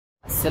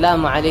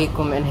Assalamu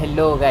alaikum and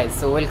hello guys,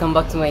 so welcome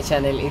back to my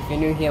channel. If you're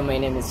new here, my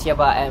name is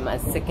Sheba. I am a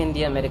second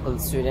year medical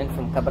student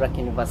from Kabrak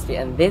University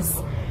and this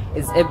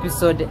is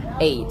episode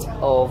 8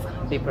 of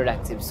Be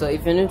Productive. So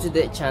if you're new to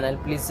the channel,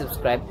 please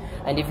subscribe,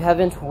 and if you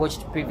haven't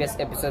watched previous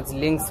episodes,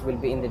 links will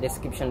be in the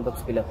description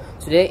box below.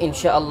 Today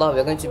inshallah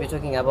we're going to be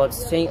talking about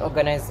staying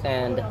organized,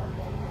 and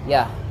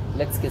yeah,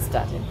 let's get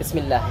started.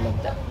 Bismillah.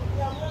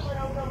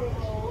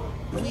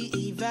 We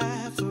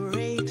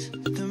evaporate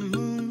the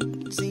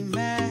moon's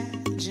imagination.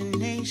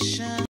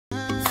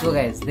 So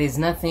guys, there's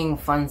nothing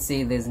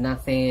fancy, there's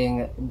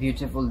nothing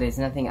beautiful, there's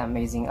nothing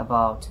amazing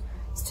about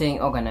staying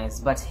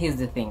organized. But here's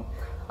the thing,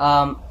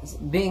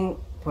 being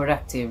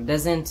productive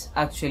doesn't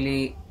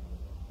actually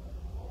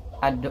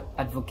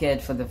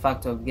advocate for the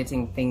fact of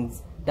getting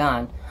things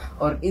done,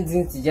 or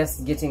isn't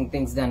just getting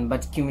things done,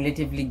 but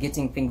cumulatively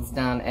getting things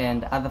done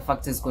and other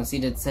factors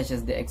considered, such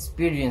as the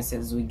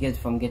experiences we get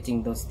from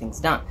getting those things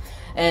done.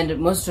 And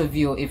most of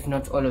you, if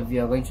not all of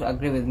you, are going to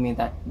agree with me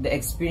that the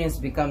experience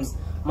becomes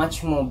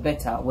much more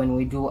better when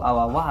we do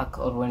our work,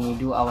 or when we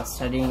do our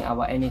studying,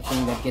 our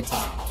anything that gets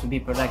us to be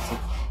productive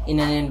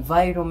in an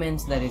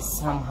environment that is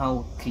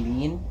somehow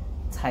clean,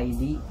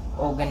 tidy,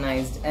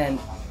 organized. And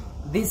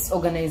this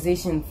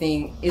organization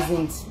thing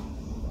isn't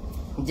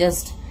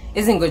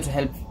going to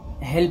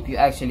help you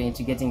actually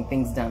into getting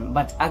things done,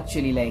 but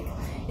actually like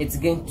it's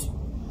going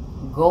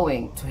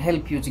to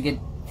help you to get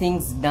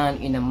things done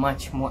in a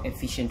much more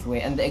efficient way,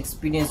 and the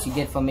experience you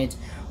get from it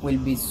will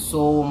be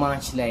so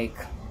much like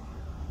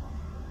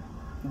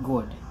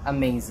good,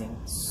 amazing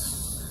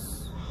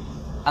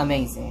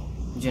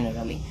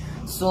generally.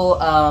 So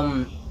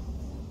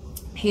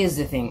here's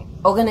the thing,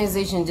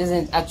 organization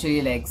doesn't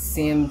actually like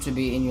seem to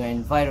be in your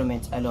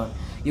environment alone.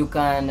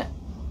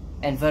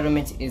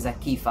 Environment is a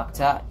key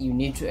factor. You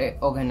need to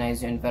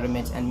organize your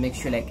environment and make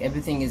sure like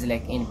everything is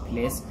like in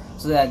place,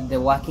 so that the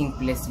working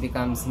place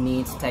becomes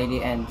neat,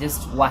 tidy, and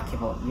just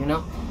workable, you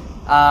know.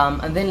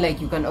 And then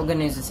like you can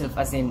organize yourself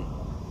as in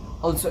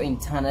also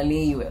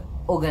internally. You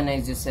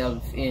organize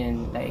yourself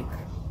in like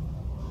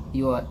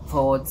your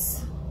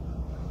thoughts,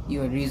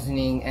 your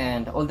reasoning,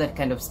 and all that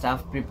kind of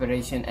stuff,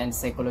 preparation and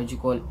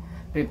psychological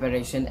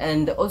preparation.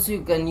 And also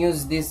you can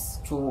use this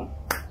to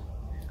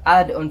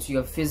add onto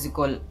your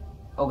physical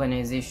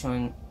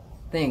organization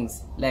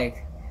things.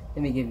 Like,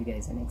 let me give you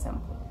guys an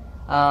example.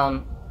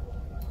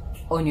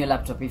 On your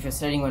laptop, if you're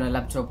studying on a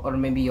laptop, or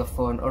maybe your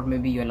phone, or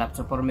maybe your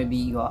laptop, or maybe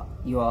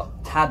your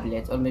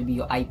tablet, or maybe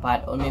your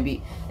iPad, or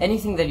maybe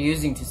anything that you're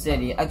using to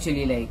study,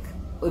 actually like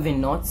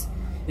even notes,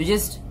 you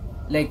just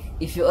like,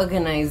 if you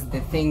organize the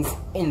things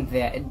in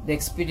there, the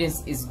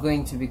experience is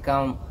going to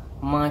become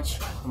much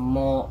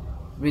more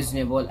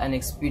reasonable, an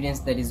experience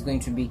that is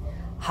going to be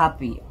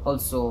happy.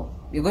 Also,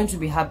 you're going to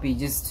be happy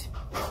just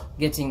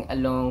getting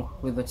along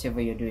with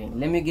whatever you're doing.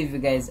 Let me give you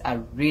guys a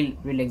real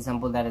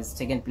example that has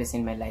taken place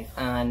in my life.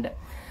 And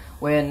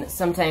when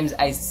sometimes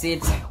I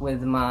sit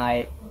with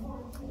my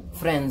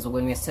friends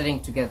when we're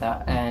studying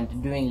together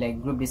and doing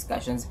like group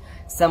discussions,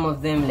 some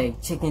of them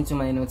like check into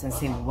my notes and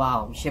say,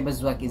 wow,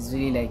 Sheba's work is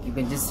really like, you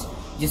can just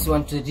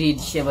want to read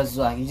Sheba's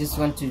work, you just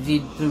want to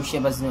read through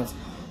Sheba's notes.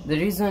 The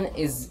reason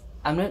is,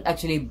 I'm not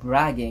actually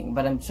bragging,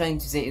 but I'm trying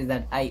to say is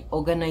that I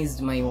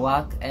organized my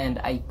work and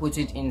I put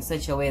it in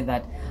such a way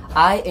that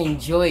I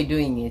enjoy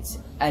doing it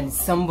and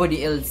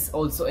somebody else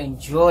also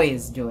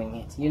enjoys doing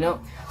it, you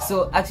know.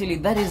 So actually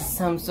that is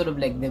some sort of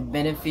like the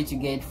benefit you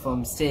get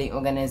from staying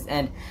organized.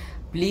 And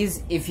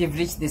please, if you've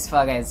reached this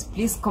far guys,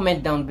 please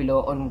comment down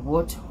below on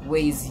what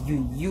ways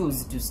you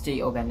use to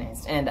stay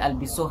organized, and I'll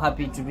be so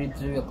happy to read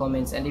through your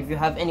comments. And if you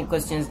have any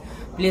questions,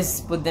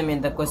 please put them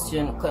in the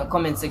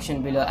comment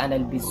section below, and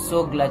I'll be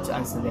so glad to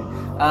answer them.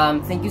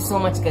 Thank you so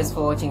much guys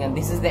for watching, and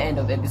this is the end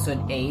of episode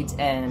 8,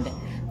 and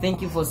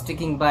thank you for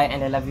sticking by,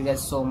 and I love you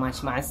guys so much.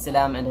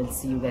 Ma'assalam, and I'll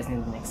see you guys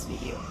in the next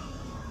video.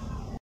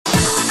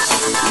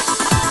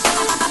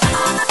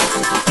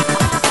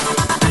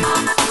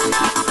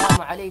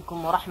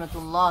 عليكم ورحمة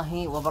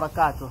الله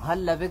وبركاته.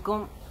 هلا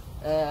بكم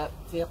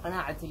في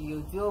قناة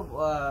اليوتيوب،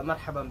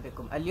 ومرحبا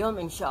بكم. اليوم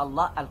إن شاء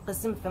الله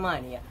القسم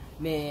 8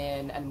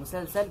 من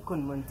المسلسل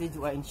كن منتج،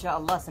 وإن شاء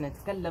الله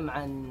سنتكلم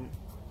عن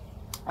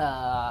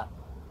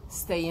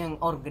staying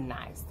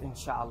organized إن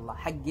شاء الله.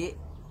 حقي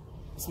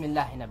بسم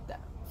الله نبدأ.